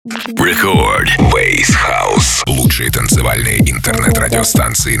Record Base House. Лучшие танцевальные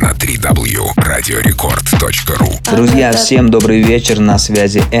интернет-радиостанции на www.radiorecord.ru. Друзья, всем добрый вечер. На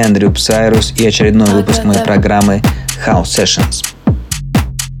связи Эндрю Псайрус и очередной выпуск моей программы HouSessions.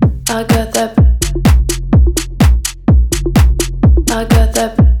 I got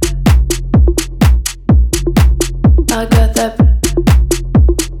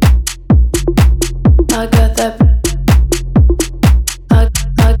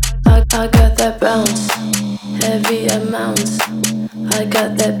that bounce, heavy amounts. I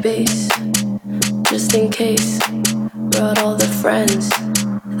got that bass, just in case. Brought all the friends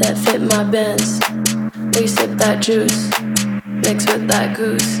that fit my bands. We sip that juice, mixed with that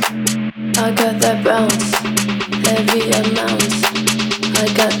goose. I got that bounce, heavy amounts. I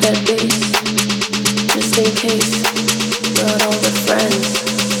got that bass, just in case. Brought all the friends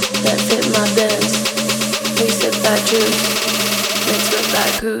that fit my bands. We sip that juice, mixed with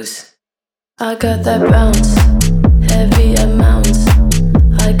that goose. I got that bounce, heavy amounts.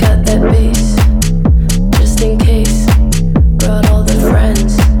 I got that bass, just in case. Brought all the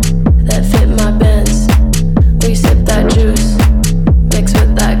friends that fit my bands. We sip that juice, mixed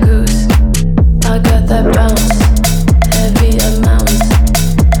with that goose. I got that bounce, heavy amounts.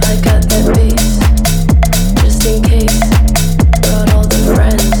 I got that bass, just in case. Brought all the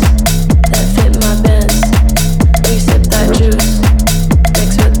friends that fit my bands. We sip that juice,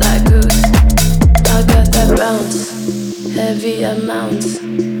 mixed with that goose. I got that bounce, heavy amounts.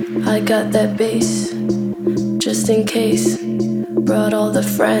 I got that bass, just in case. Brought all the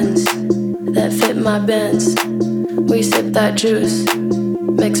friends that fit my bands. We sip that juice,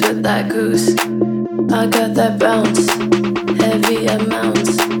 mixed with that goose. I got that bounce, heavy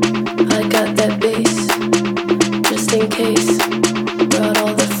amounts. I got that bass, just in case. Brought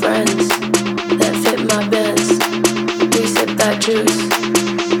all the friends that fit my bands. We sip that juice,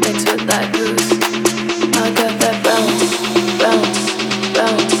 mixed with that goose. I got that bounce, bounce,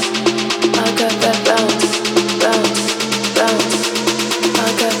 bounce. I got that bounce, bounce, bounce. I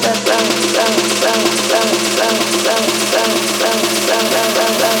got that bounce, bounce, bounce, bounce, bounce, bounce, bounce,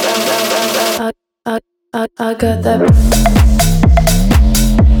 bounce, bounce. I got that.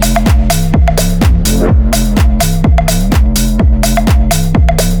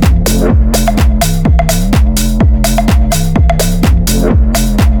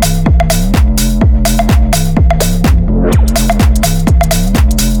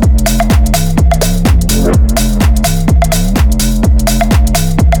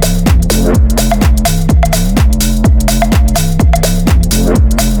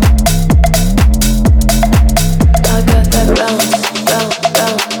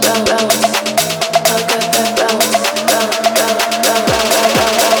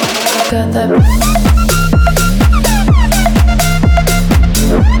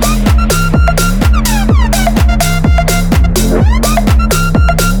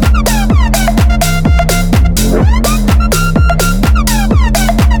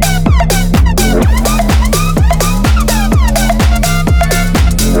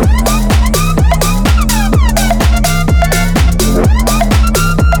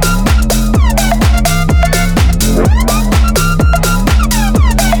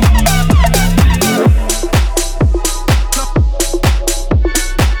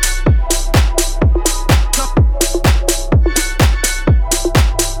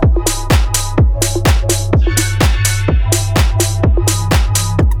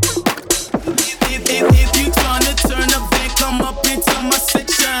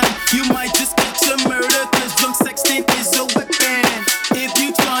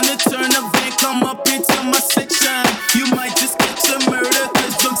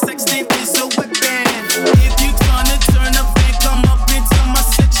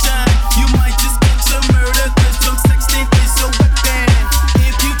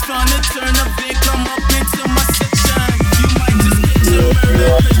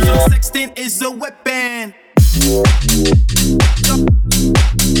 Is a weapon.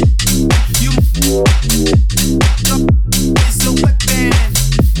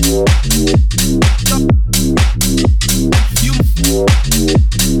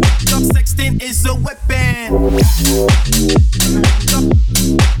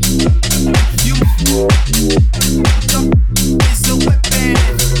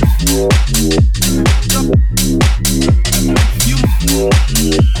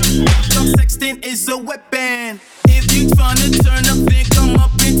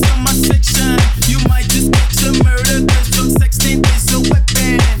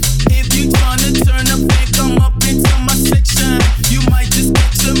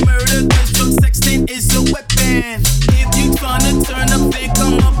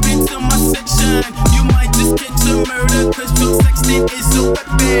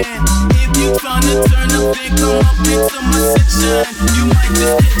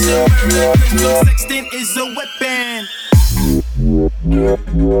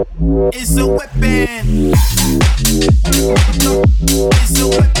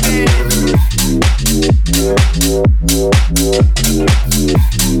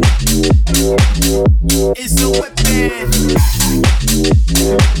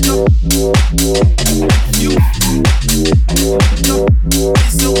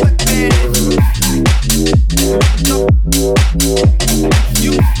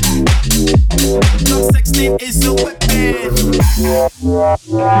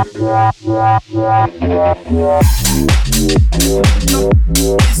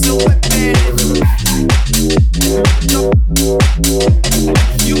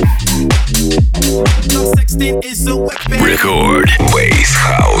 Record Bass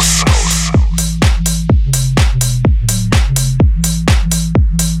House.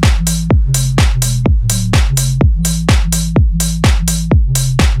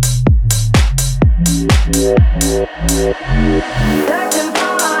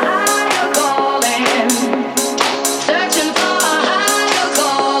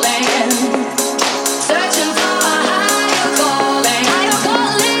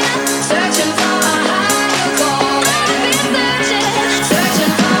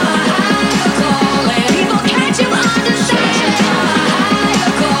 Searching for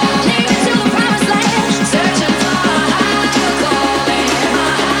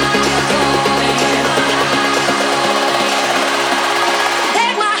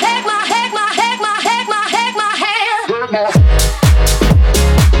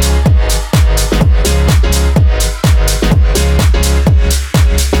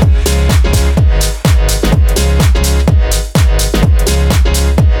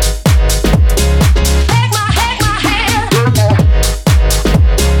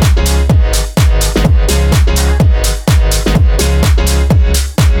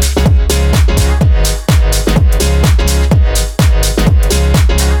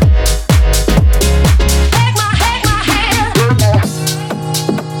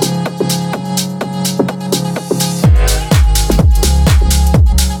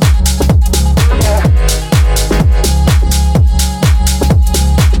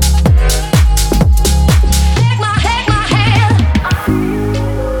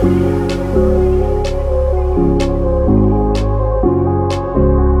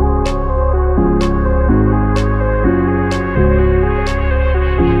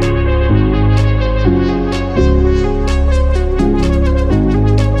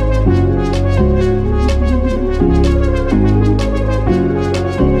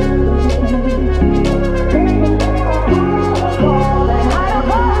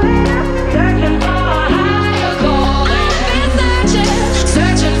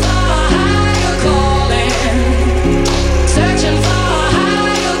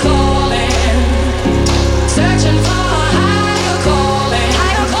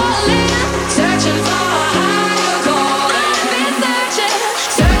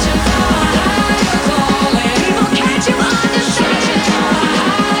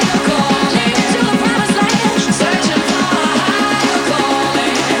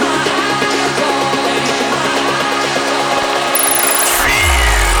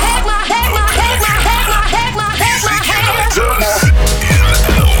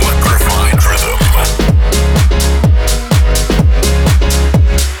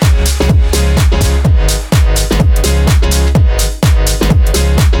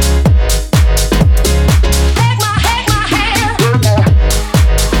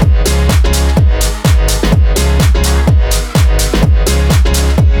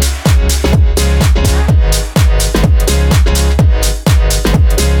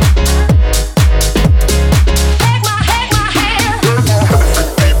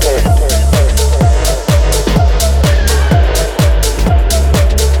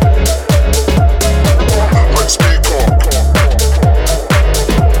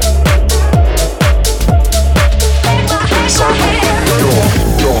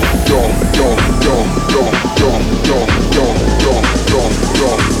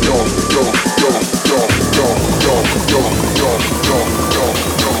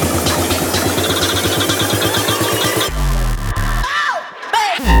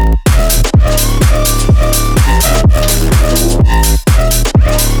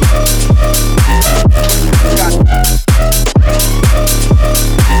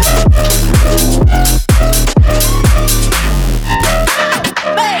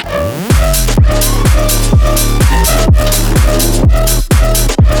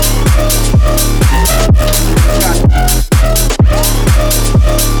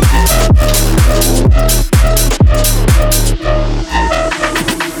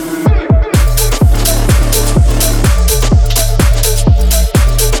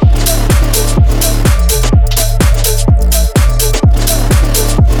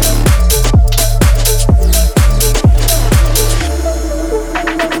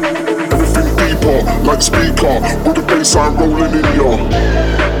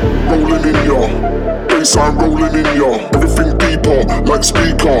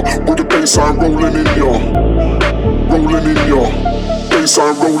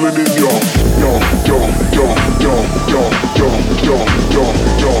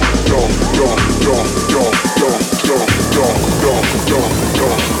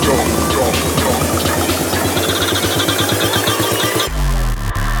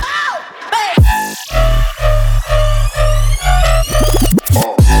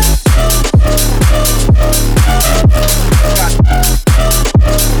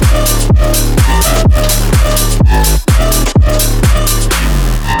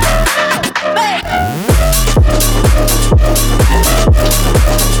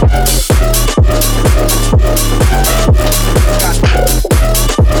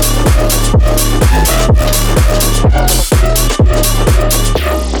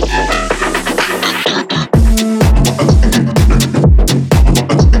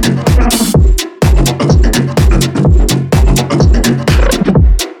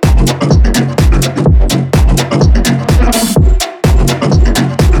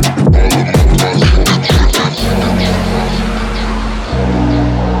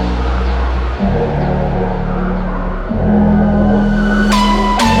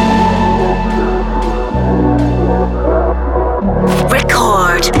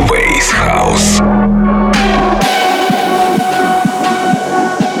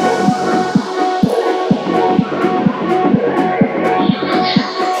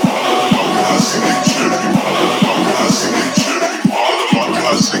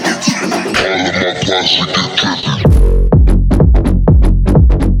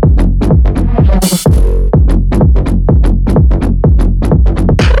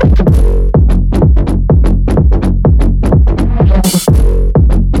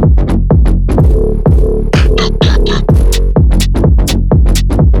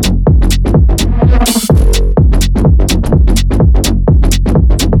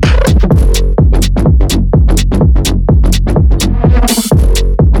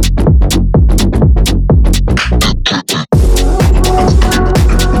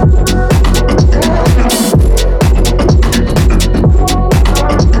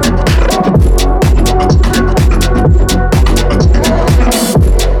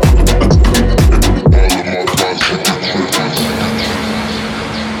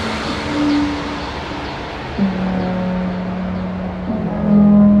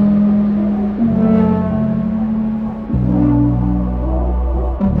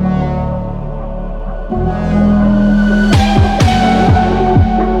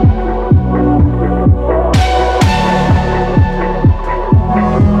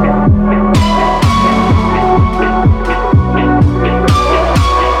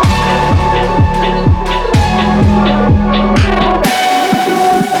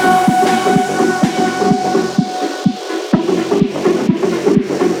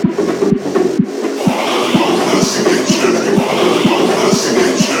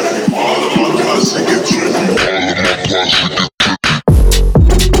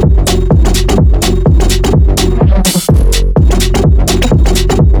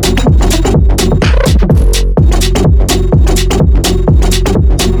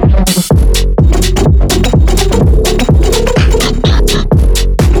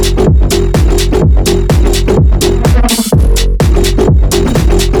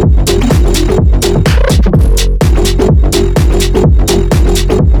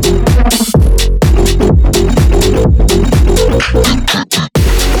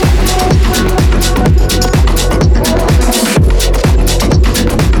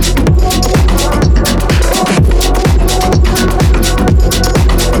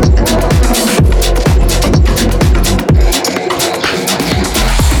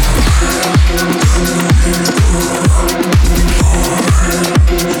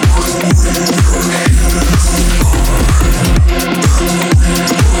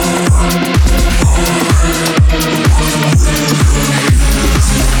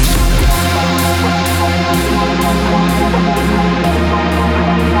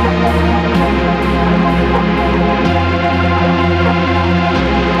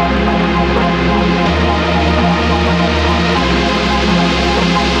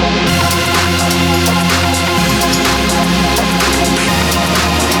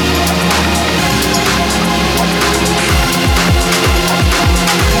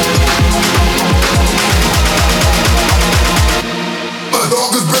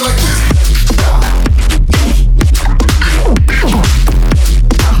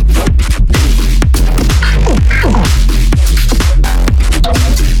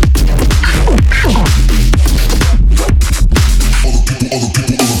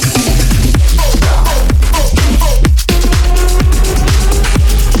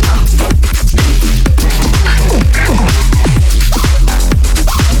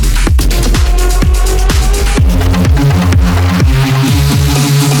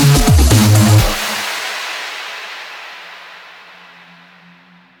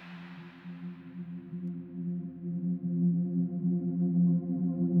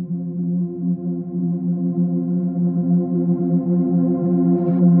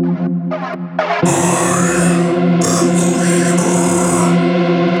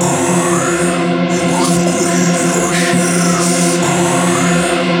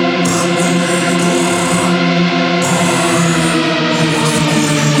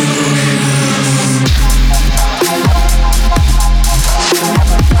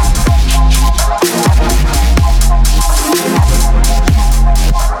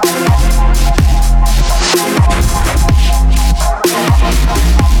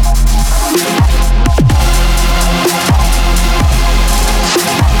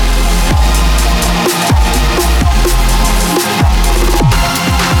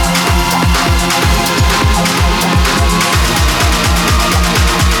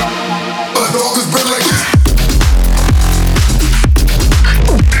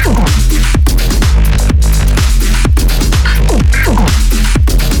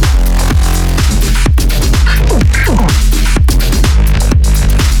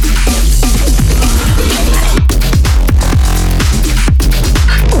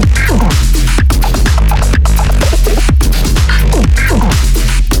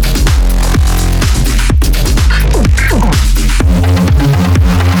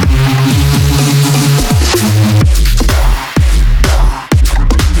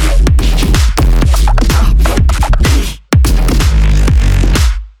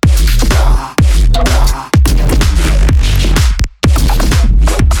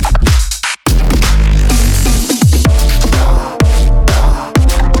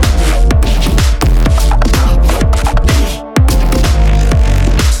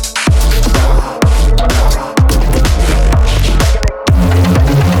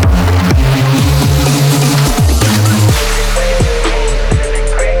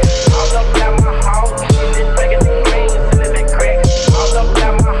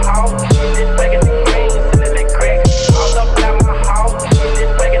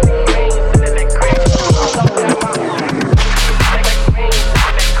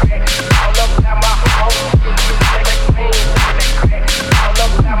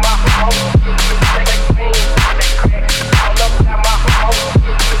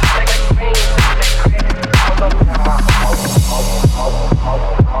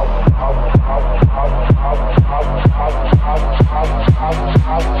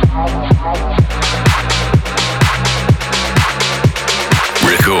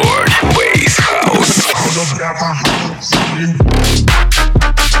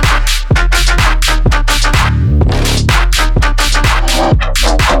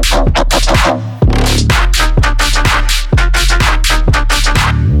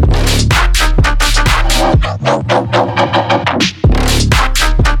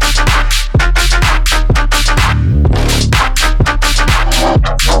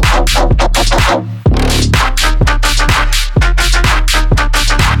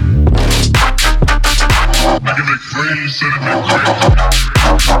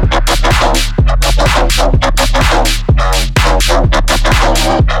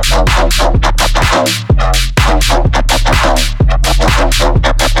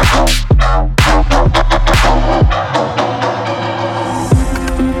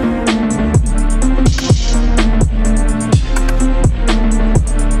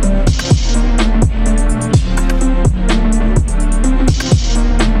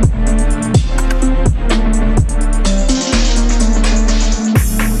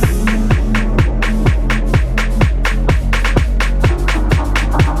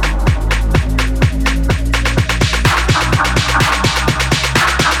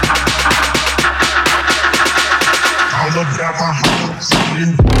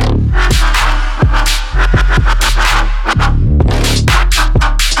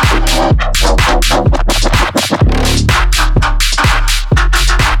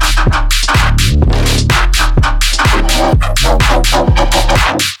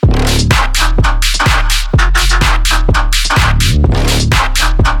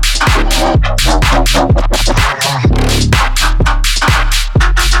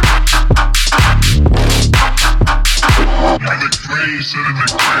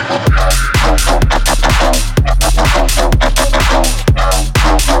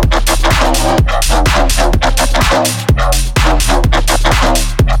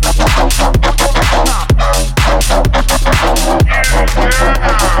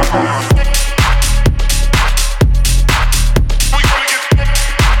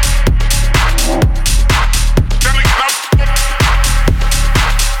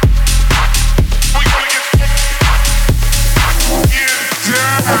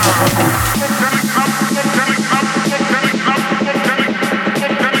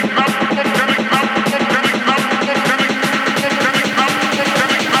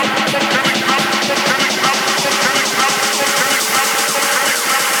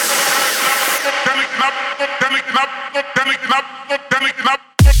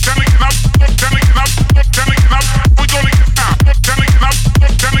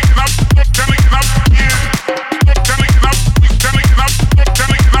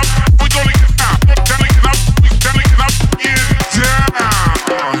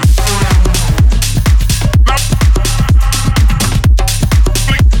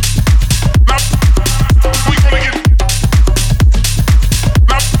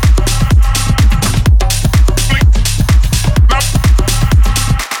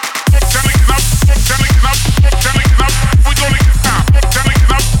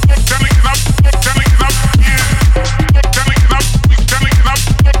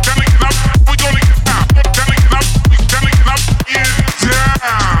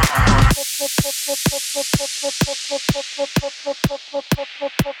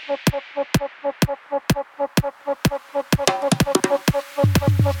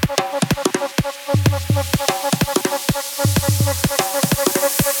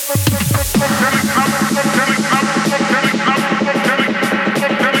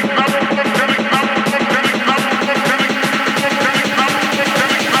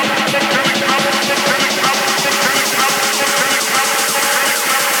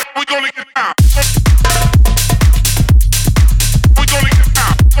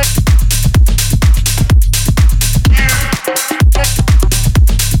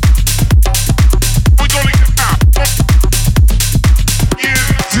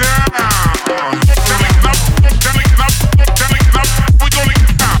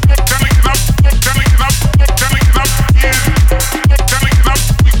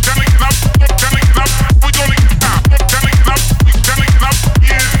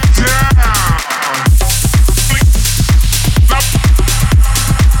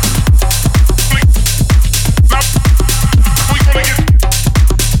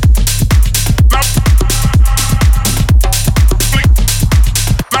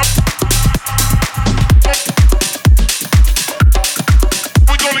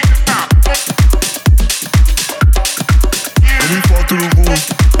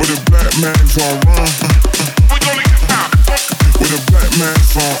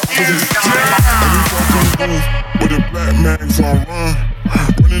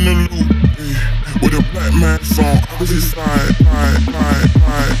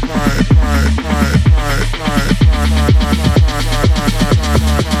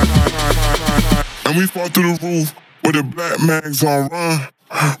Mags on run,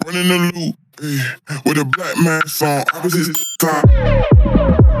 running the loop, with a black mask on opposite side.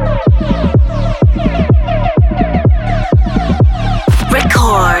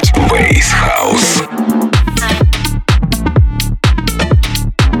 Record. Bass House.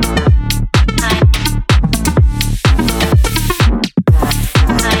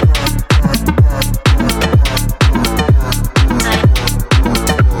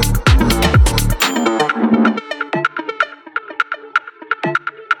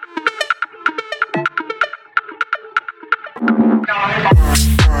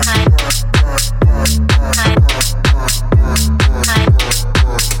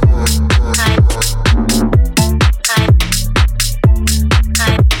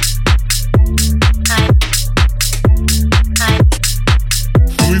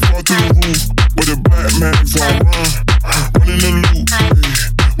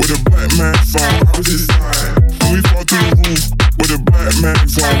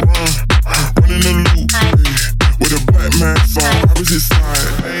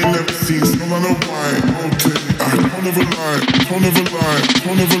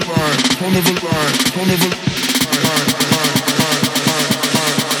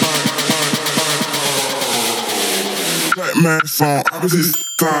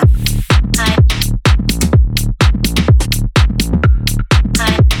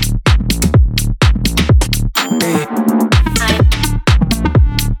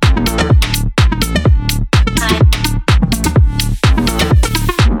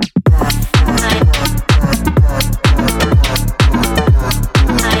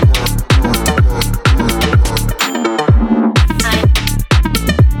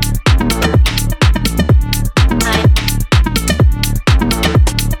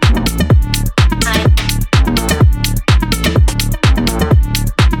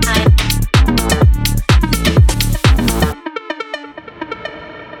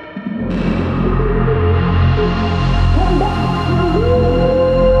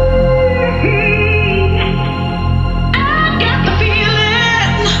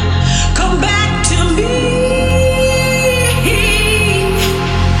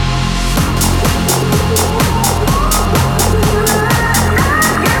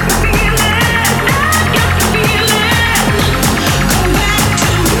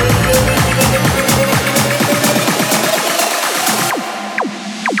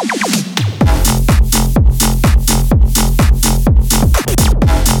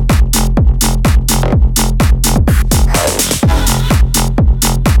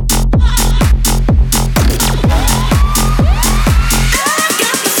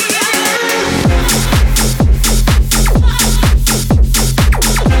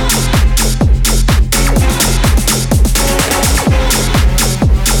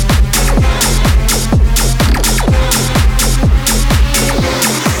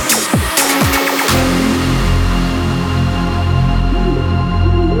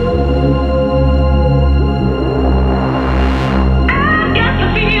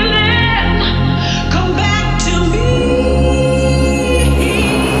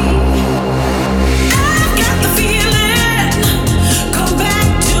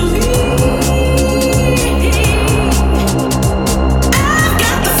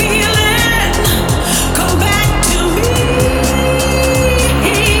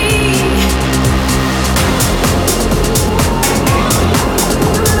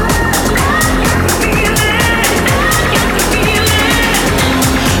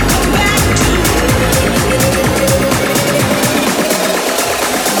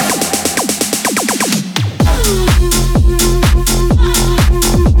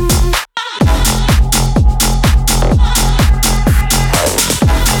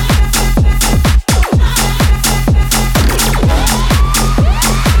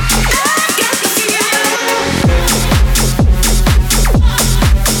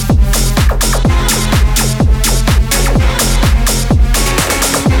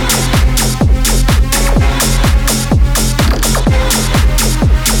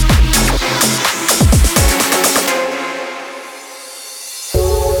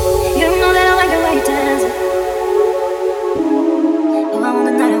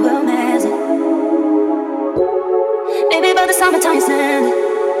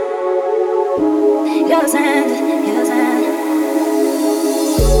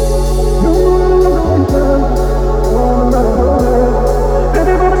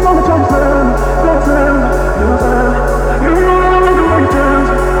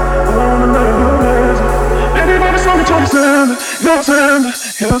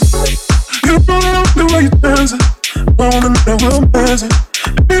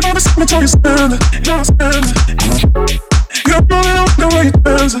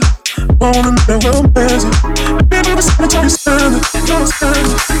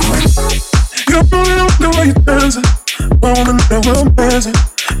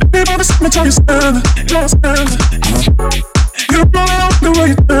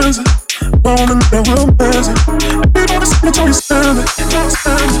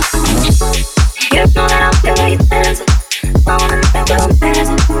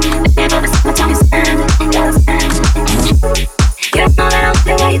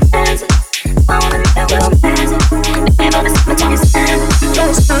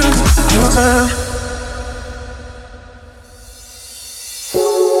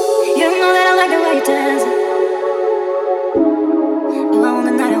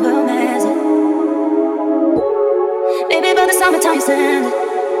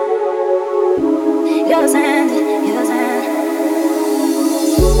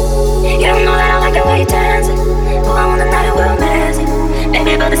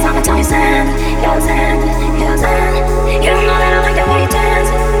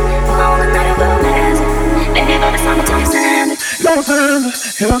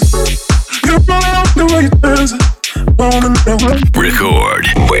 Record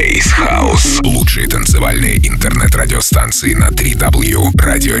Base House. Лучшие танцевальные интернет-радиостанции на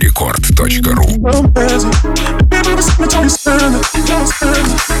www.radiorecord.ru.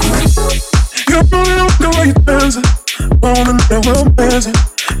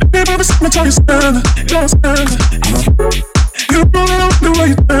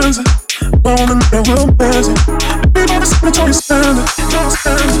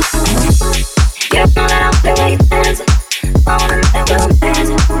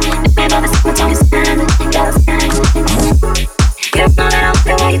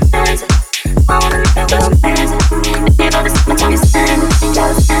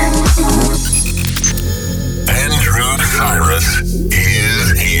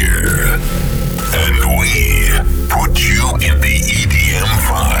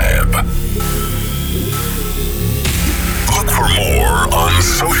 For more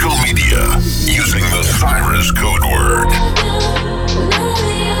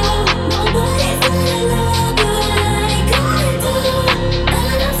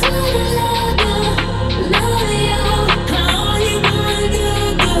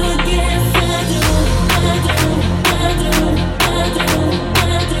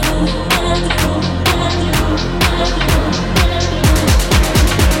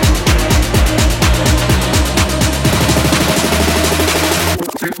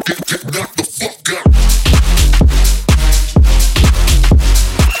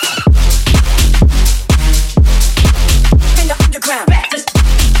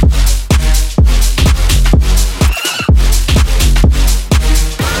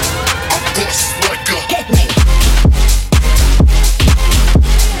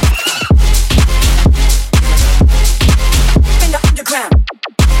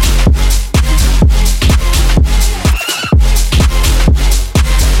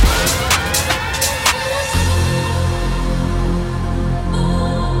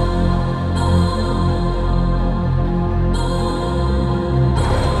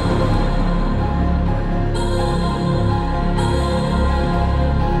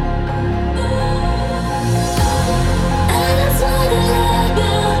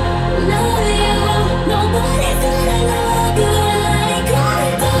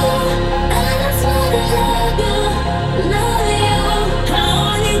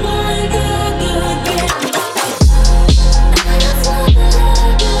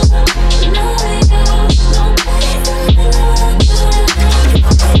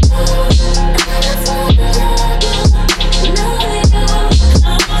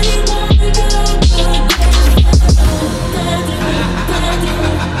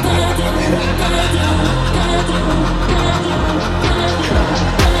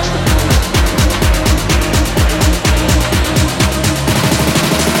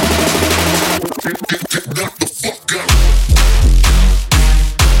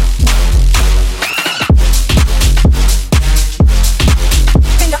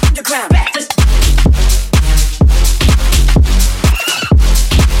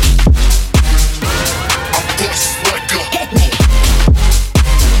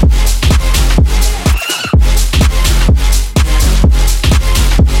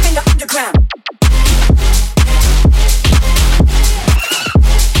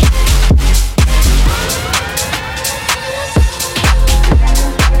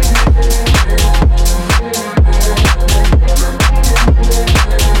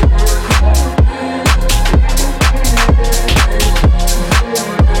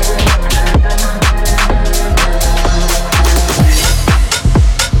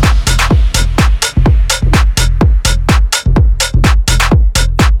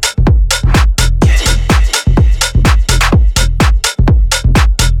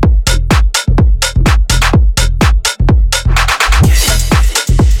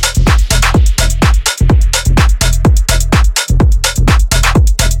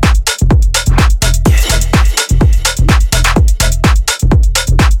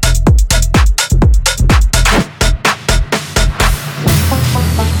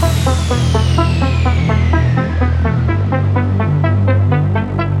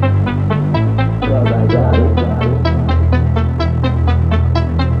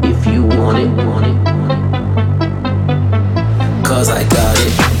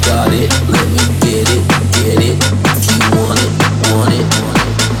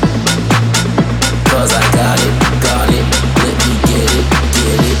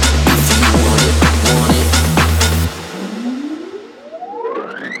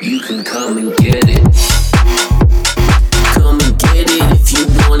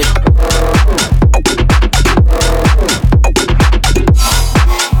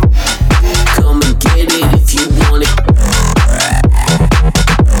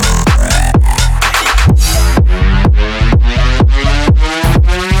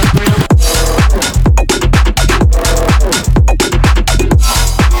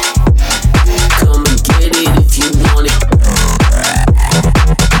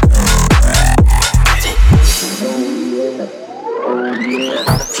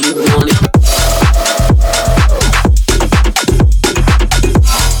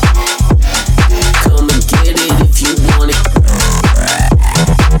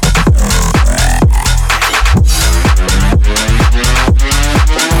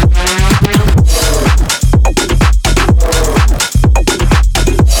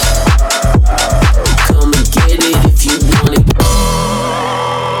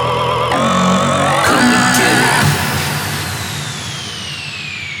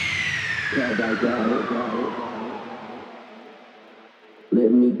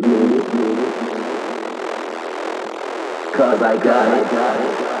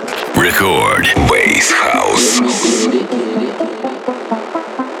Record Bass House.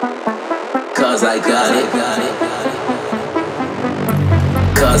 Cause I got it.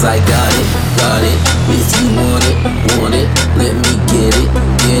 Cause I got it. If you want it, let me get it.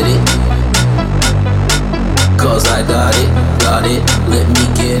 Cause I got it, let me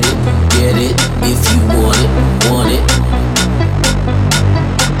get it. If you want it.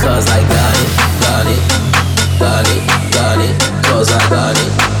 Cause I got it. Cause I got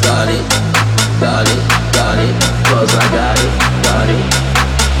it. Cause I got it.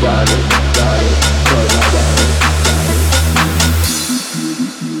 Cause I got it.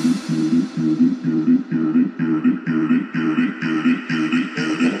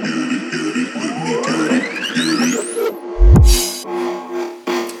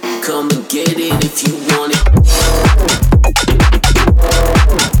 Come and get it if you want it.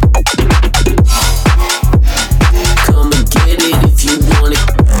 Come and get it if you want it.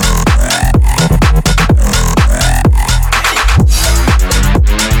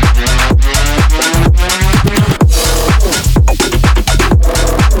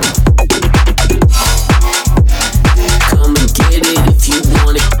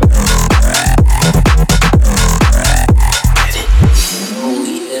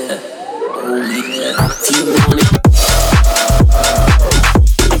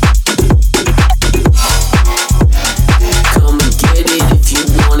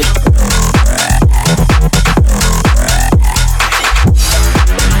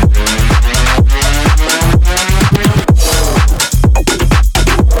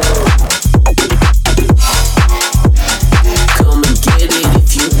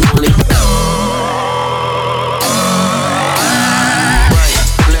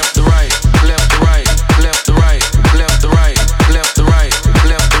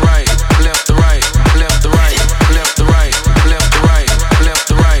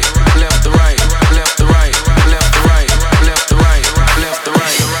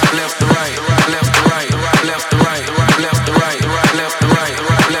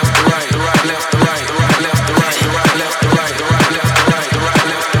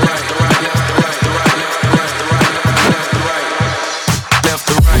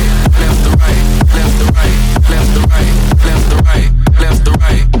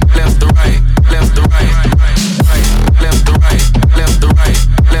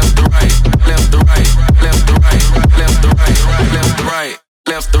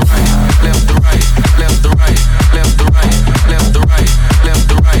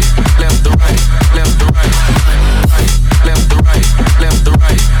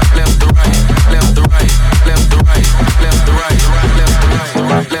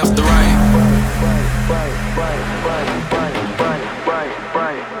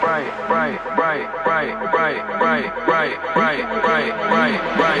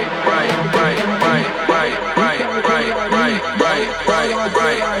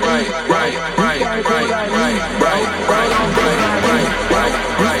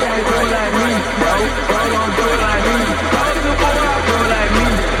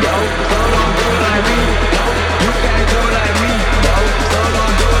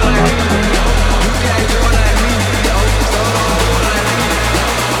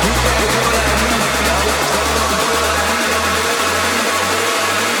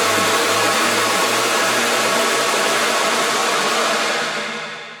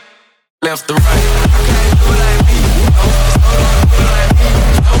 left to right. You can't do it like me, no. So don't do it like me,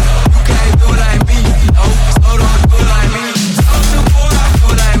 no. You can't do it like me, no. So don't do it like me. I'm too poor, I do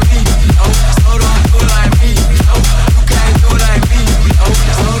it like me, no. So don't do it like me, no. You can't do it like me, no.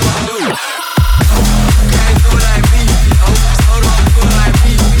 So don't do it. You can't do it like me, no. So don't do it like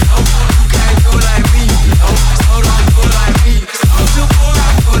me, no. You can't do it like me, no. So don't do it like me. I'm too poor,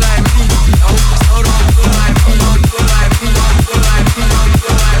 I do it like me, no. So don't do it like me, don't do it like me, don't do it like me, don't do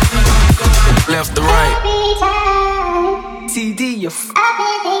it like me, don't do it like me. Left to right. TeeDee, you I've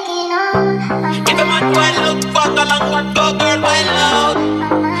been thinking on. If a man wild out, walk along, what go girl wild out.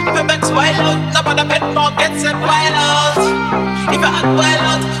 If a bet's wild out, no matter pet more gets it wild out. If a hot wild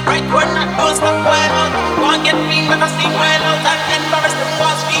out, right word not don't stop wild out. Won't get me when I sing wild out and embarrass them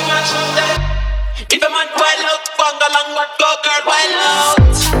was female show them. If a man wild out, walk along, what go girl wild out.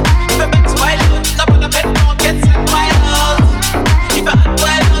 If a bet's wild out, no matter pet more gets it wild out. If a hot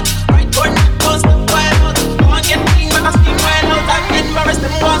wild out, right word not don't stop wild out. Won't get me when I sing wild out and embarrass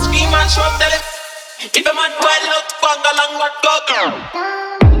them was female show them. If a man wild out, walk along, what go girl.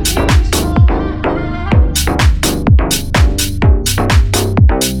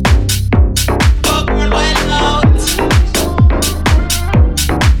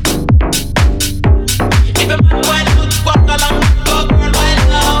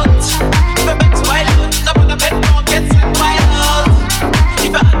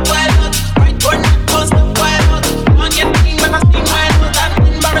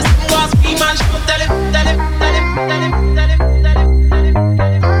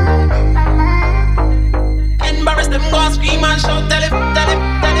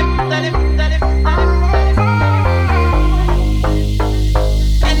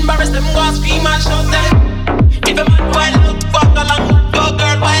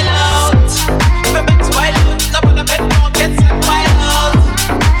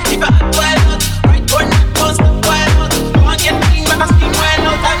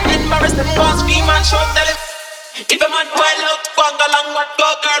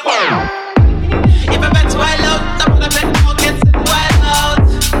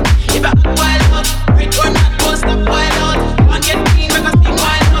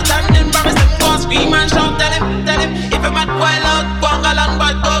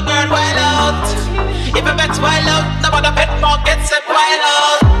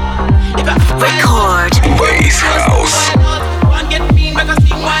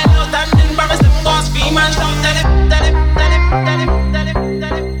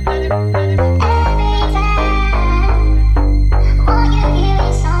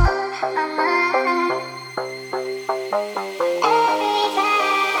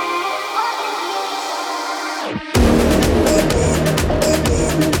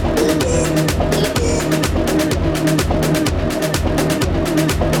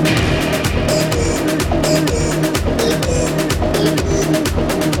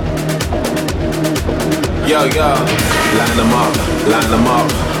 Yo, line them up, line them up.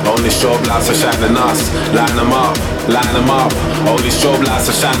 Only strobe lights are shining us. Line them up, line them up. Only strobe lights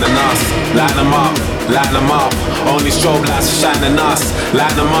are shining us. Line them up, line them up. Only strobe lights are shining us.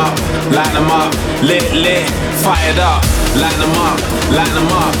 Line them up, line them up. Lit, lit, fired up. Line them up, line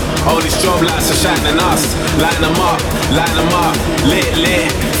them up. Only strobe lights are shining us. Line them up, line them up. Lit,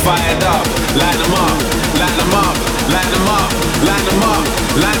 lit, fired up. Line them up, line them up, line them up, line them up,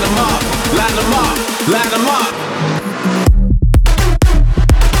 line them up, line them up, line them up.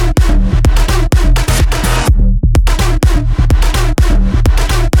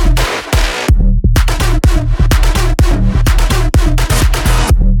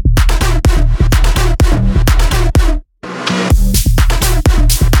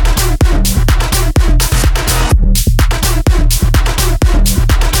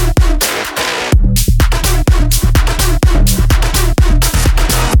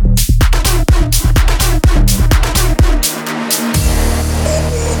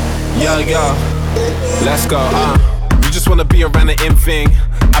 Yo, let's go, You just wanna be around the in thing.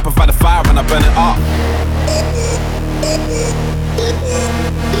 I provide the fire and I burn it up.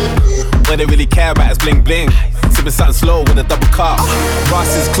 What they really care about is bling bling. Sipping something slow with a double cup.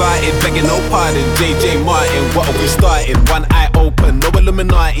 Ross is clotted, begging no pardon. JJ Marten, what are we starting? One eye open, no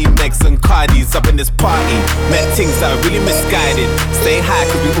Illuminati. Megs and Cardi's up in this party. Met things that are really misguided. Stay high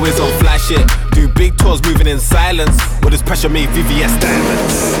cause we always on flash shit. Do big tours moving in silence. With this pressure made VVS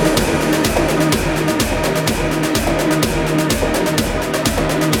diamonds.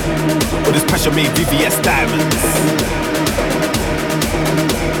 With this pressure made VVS diamonds.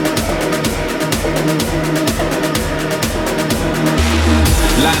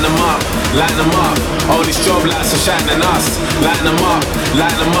 line them up, line them up. All these strobe lights are shining us. Line them up,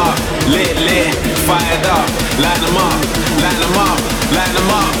 lit, lit, fired up. Line them up, line them up, line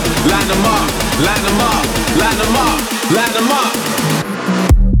them up, line them up, line them up, line them up, line them up.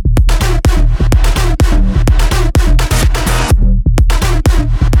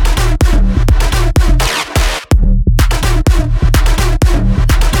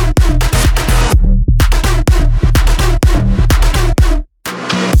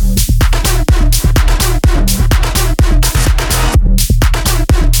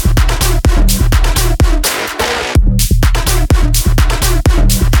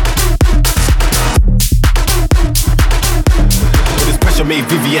 Made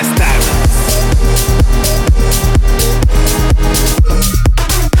VVS style.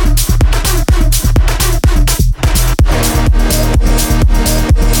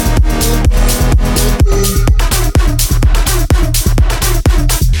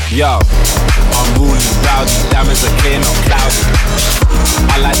 Yo, unruly, rowdy, diamonds are clear, not cloudy.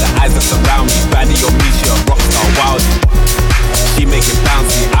 I like the eyes that surround me. Baddie or me, she a rockstar, wildy. She make it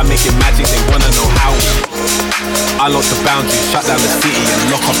bouncy, I make it magic. They wanna know how we. Unlock the boundaries, shut down the city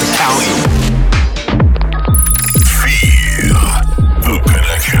and lock off the county. Feel the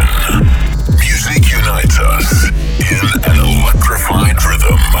connection. Music unites us in an electrified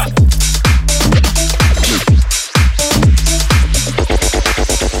rhythm.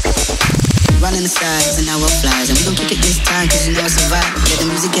 Running the skies and now we're flies. And we gon' kick it this time cause you know it's a vibe. Let the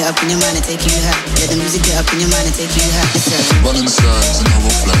music get up in your mind and take you high. Let the music get up in your mind and take you high. It's running the skies and now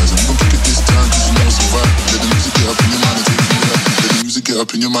we're flies. And we gon' kick it this time cause you know it's a vibe. Let the music get up in your mind and take you high. Let the music get up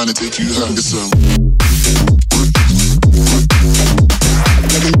in your mind and take you high. It's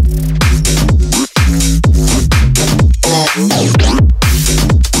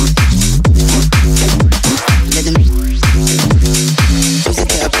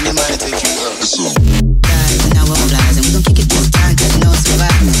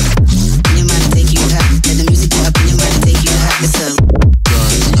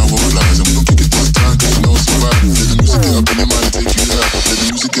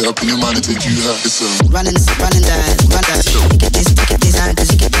running, die, run that. Take it this time, cause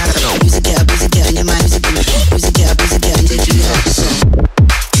you get down. Music get up in your mind, music get up and take you high.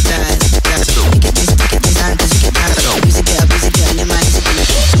 Die, take it this time, cause you get down. Music get up in your mind,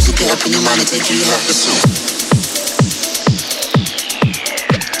 music get up in your mind and take you high.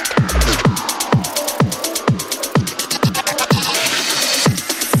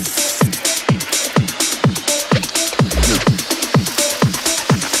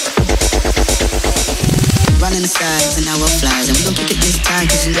 Running the skies and now we're flies. And we gon' kick it this time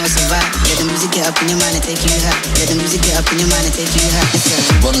cause you know it's a vibe. Let the music get up in your mind and take you high. Let the music get up in your mind and take you high. It's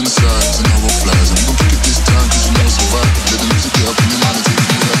running the skies and now we're flies. And we gon' kick it this time cause you know it's a vibe. Let the music get up in your mind and take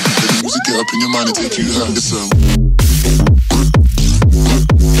you high. Let the music get up in your mind and take you high. It's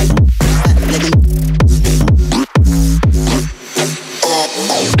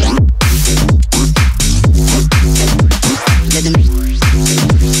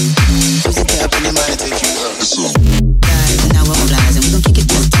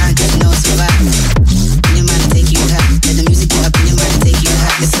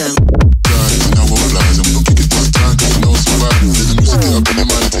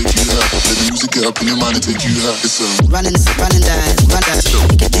running, die, run that.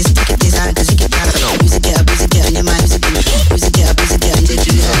 Take it this time cause you get down. Music get up in your mind, music get up and take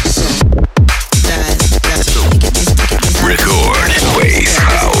you high. Die, take it this Record, Space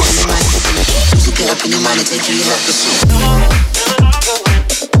House. Music get up in your mind and take you high.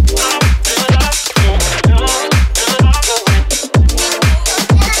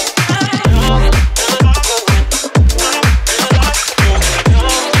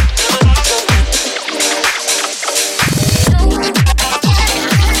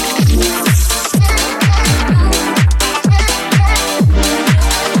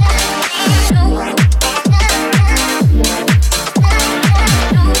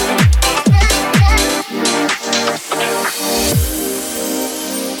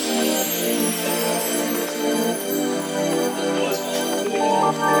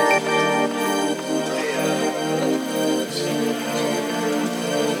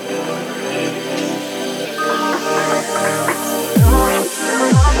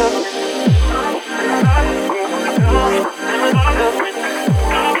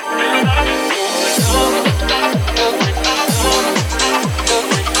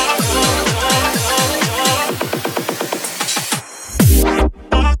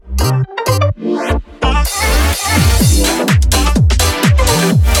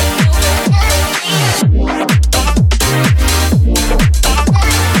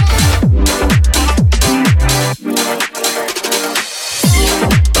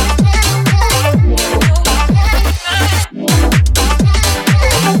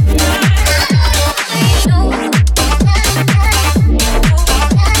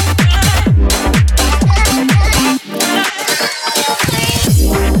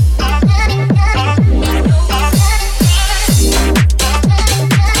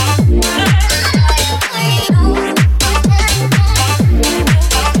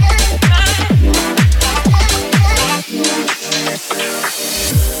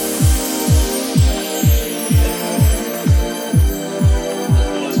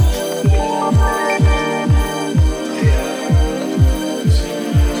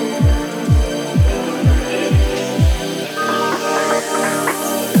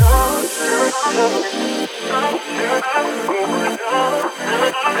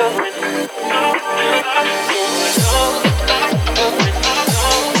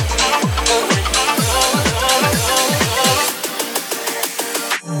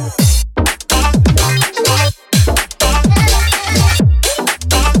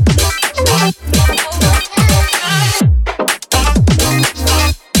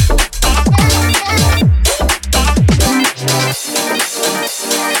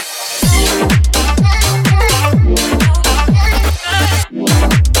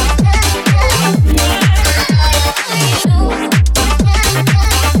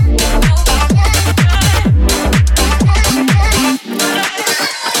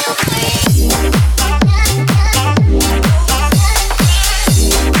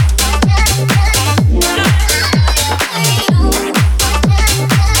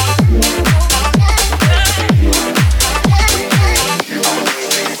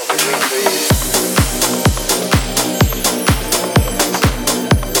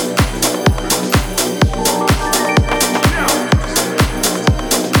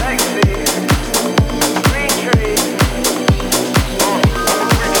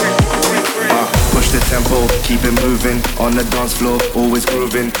 keep it moving. On the dance floor, always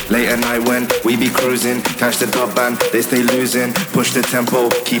grooving. Late at night when we be cruising. Catch the dub band, they stay losing. Push the tempo,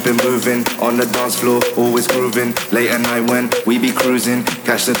 keep it moving. On the dance floor, always grooving. Late at night when we be cruising.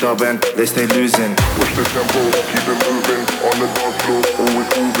 Catch the dub band, they stay losing. Push the tempo, keep it moving. On the dance floor, always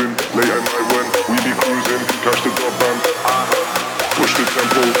moving. Late at night when we be cruising. Catch the dub band. Push the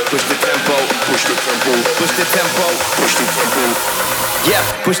tempo, push the tempo, push the tempo, push the tempo, push the tempo.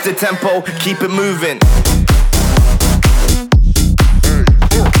 Yeah, push the tempo, keep it moving.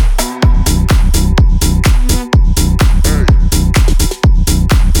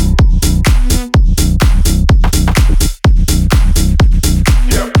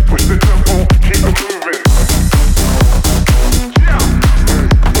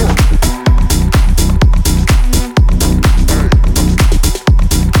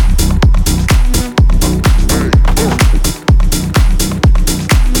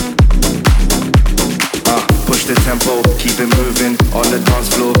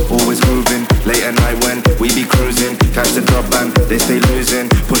 They stay losing,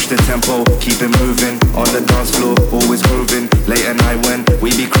 push the tempo, keep it moving. On the dance floor, always grooving. Late at night when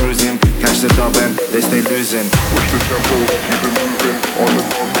we be cruising. Catch the dub and they stay losing. Push the tempo, keep it moving. On the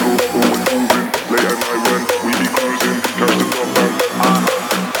dance floor, always moving. Late at night when we be cruising. Catch the dub and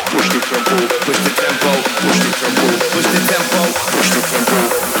push the tempo, push the tempo, push the tempo, push the tempo, push the tempo.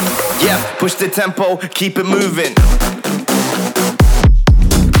 Yeah, push the tempo, keep it moving.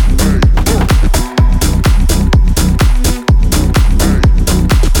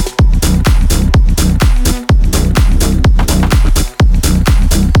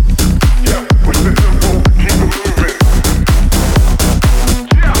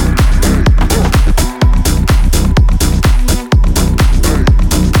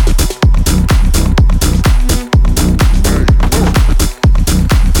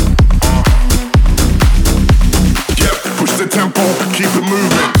 Tempo.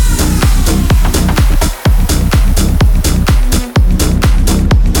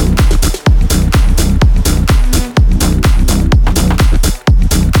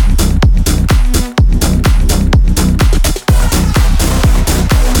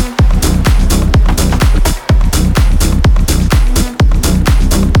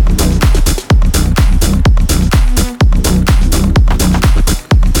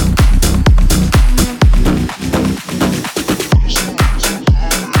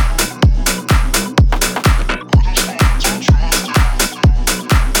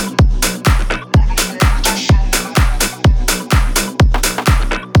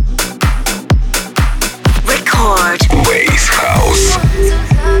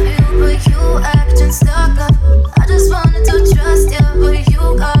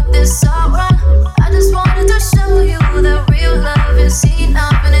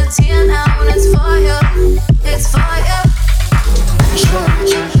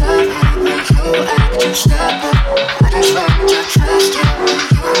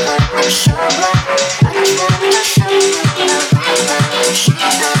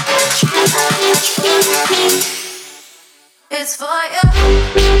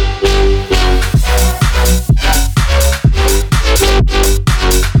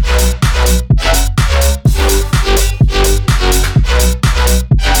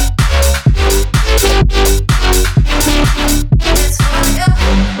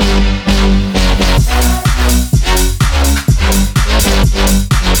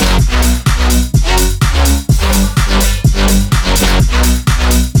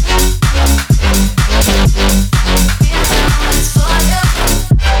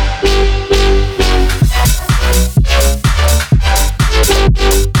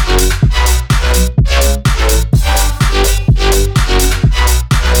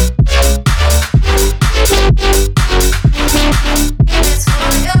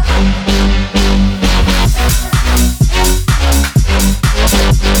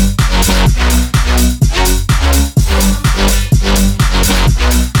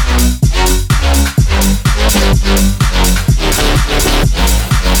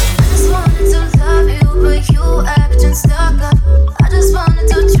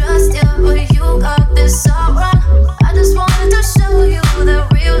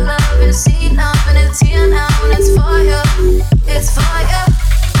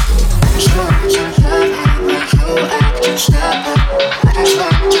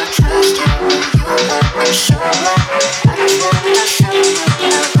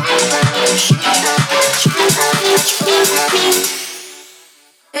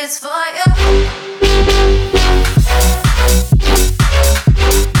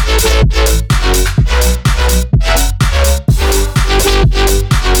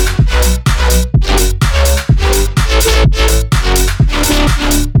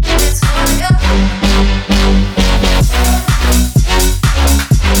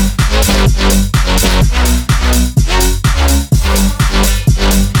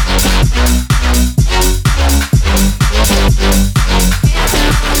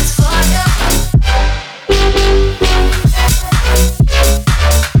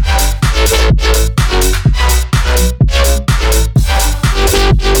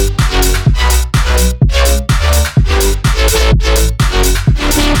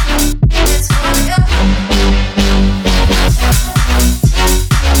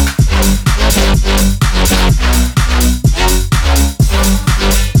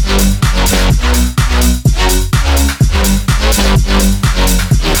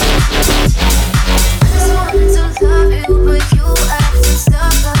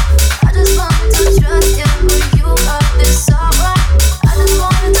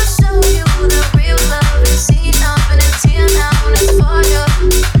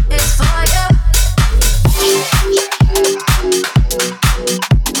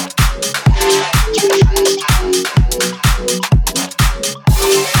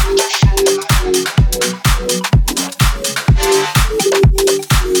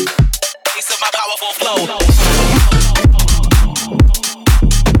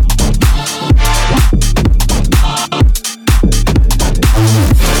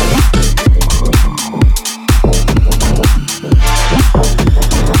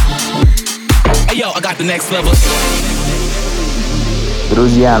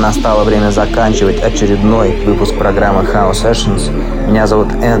 Друзья, настало время заканчивать очередной выпуск программы HouSessions. Меня зовут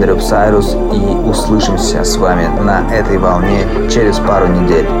Эндрю Псайрус, и услышимся с вами на этой волне через пару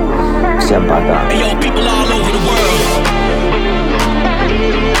недель. Всем пока.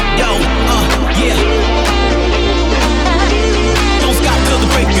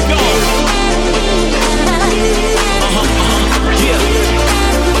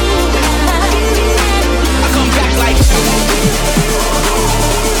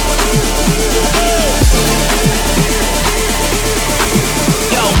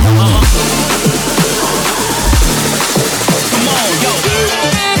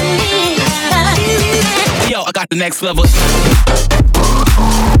 I got the next level.